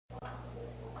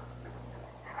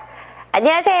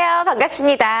안녕하세요.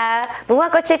 반갑습니다.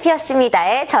 무화꽃이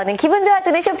피었습니다에 저는 기분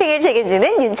좋아지는 쇼핑을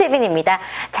책임지는 윤채빈입니다.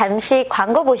 잠시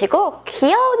광고 보시고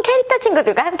귀여운 캐릭터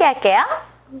친구들과 함께 할게요.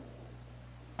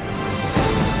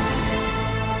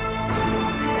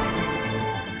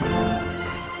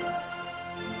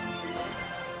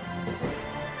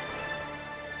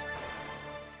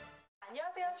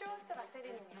 안녕하세요. 쇼호스트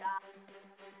박세린입니다.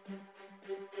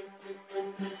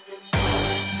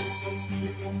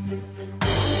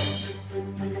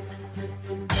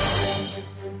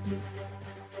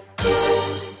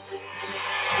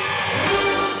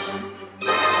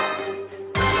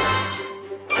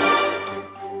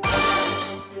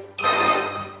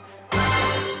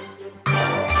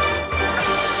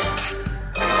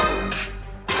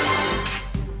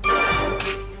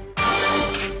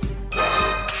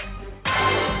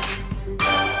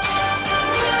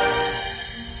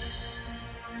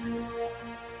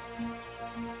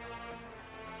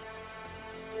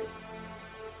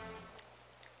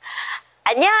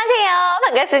 안녕하세요.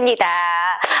 반갑습니다.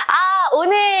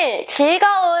 오늘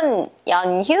즐거운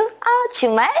연휴?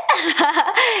 주말?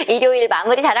 일요일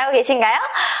마무리 잘하고 계신가요?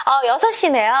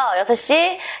 6시네요.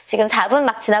 6시 지금 4분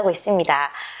막 지나고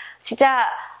있습니다. 진짜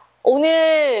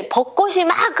오늘 벚꽃이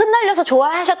막 흩날려서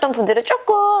좋아하셨던 분들은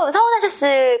조금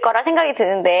서운하셨을 거라 생각이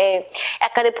드는데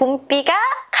약간의 봄비가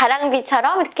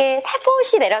가랑비처럼 이렇게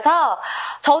살포시 내려서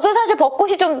저도 사실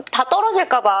벚꽃이 좀 다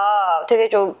떨어질까봐 되게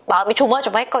좀 마음이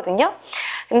조마조마했거든요.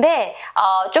 근데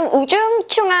좀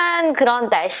우중충한 그런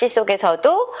날씨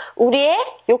속에서도 우리의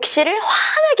욕실을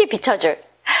환하게 비춰줄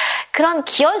그런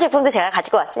귀여운 제품도 제가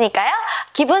가지고 왔으니까요.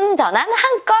 기분 전환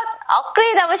한껏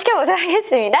업그레이드 한번 시켜보도록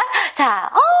하겠습니다.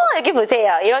 자, 여기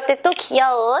보세요. 이럴 때 또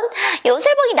귀여운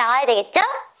요술봉이 나와야 되겠죠?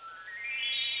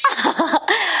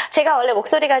 제가 원래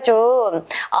목소리가 좀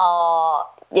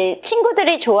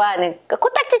친구들이 좋아하는,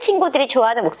 코딱지 친구들이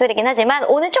좋아하는 목소리긴 하지만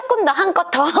오늘 조금 더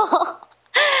한껏 더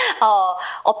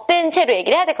업된 채로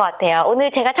얘기를 해야 될 것 같아요.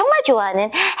 오늘 제가 정말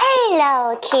좋아하는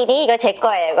헬로 키리, 이거 제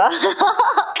거예요, 이거.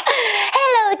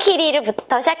 헬로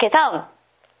키리를부터 시작해서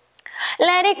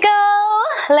Let it go,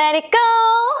 let it go.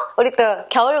 우리 또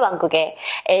겨울왕국의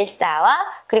엘사와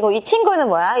그리고 이 친구는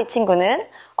뭐야? 이 친구는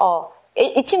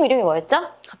이 친구 이름이 뭐였죠?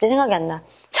 갑자기 생각이 안 나.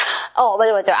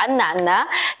 맞아. 안나.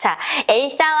 자,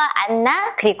 엘사와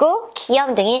안나 그리고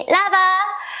귀염둥이 라바.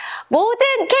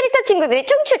 모든 캐릭터 친구들이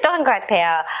총출동한 것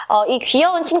같아요. 이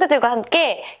귀여운 친구들과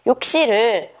함께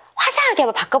욕실을 화사하게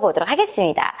한번 바꿔보도록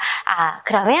하겠습니다.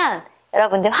 그러면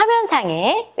여러분들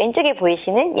화면상에 왼쪽에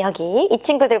보이시는 여기 이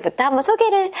친구들부터 한번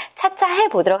소개를 차차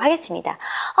해보도록 하겠습니다.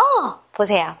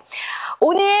 보세요.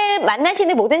 오늘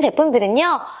만나시는 모든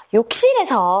제품들은요,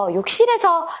 욕실에서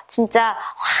진짜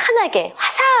환하게,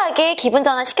 화사하게 기분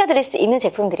전환 시켜드릴 수 있는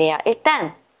제품들이에요.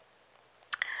 일단,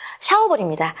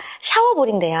 샤워볼입니다.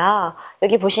 샤워볼인데요.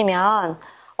 여기 보시면,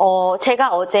 제가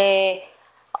어제,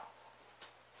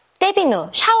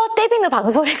 샤워 떼비누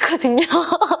방송을 했거든요.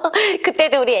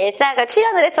 그때도 우리 엘사가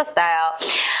출연을 했었어요.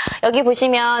 여기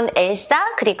보시면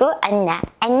엘사 그리고 안나.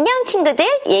 안녕 친구들,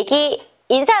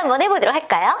 인사 한번 해보도록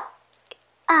할까요?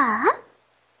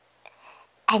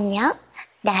 안녕,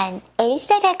 난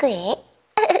엘사라고 해.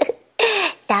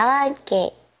 나와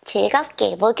함께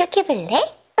즐겁게 목욕해볼래?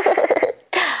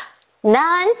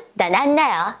 난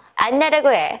안나요.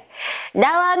 안나라고 해.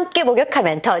 나와 함께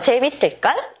목욕하면 더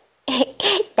재밌을걸?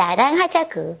 나랑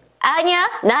하자고. 아니야,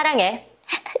 나랑 해.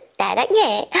 나랑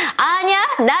해. 아니야,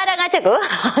 나랑 하자고.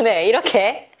 네,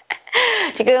 이렇게.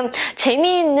 지금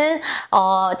재미있는,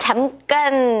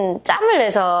 잠깐 짬을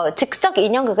내서 즉석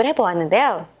인형극을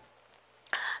해보았는데요.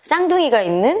 쌍둥이가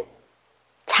있는,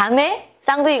 자매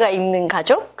쌍둥이가 있는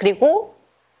가족, 그리고,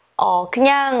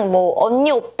 그냥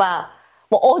언니, 오빠,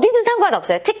 어디든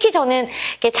상관없어요. 특히 저는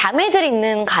자매들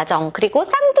있는 가정, 그리고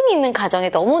쌍둥이 있는 가정에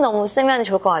너무너무 쓰면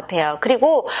좋을 것 같아요.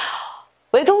 그리고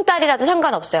외동딸이라도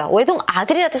상관없어요.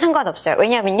 외동아들이라도 상관없어요.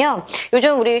 왜냐면요,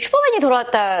 요즘 우리 슈퍼맨이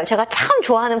돌아왔다 제가 참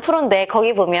좋아하는 프로인데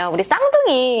거기 보면 우리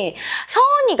쌍둥이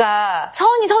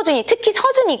서원이, 서준이, 특히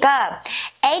서준이가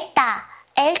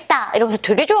엘따 이러면서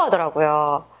되게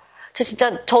좋아하더라고요.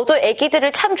 저도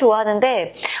애기들을 참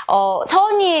좋아하는데,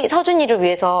 서원이, 서준이를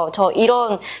위해서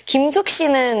이런 김숙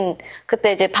씨는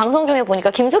그때 이제 방송 중에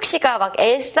보니까 김숙 씨가 막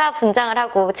엘사 분장을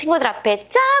하고 친구들 앞에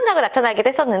짠! 하고 나타나기도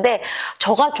했었는데,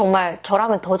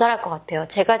 저라면 더 잘할 것 같아요.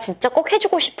 제가 진짜 꼭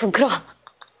해주고 싶은 그런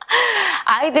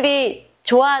아이들이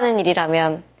좋아하는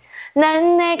일이라면,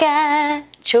 난 내가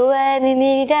좋아하는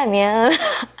일이라면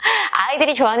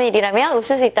아이들이 좋아하는 일이라면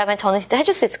웃을 수 있다면 저는 진짜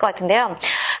해줄 수 있을 것 같은데요.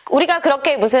 우리가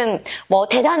그렇게 무슨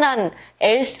대단한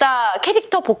엘사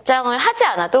캐릭터 복장을 하지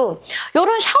않아도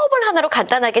이런 샤워볼 하나로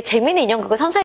간단하게 재미있는 인형극을 선사해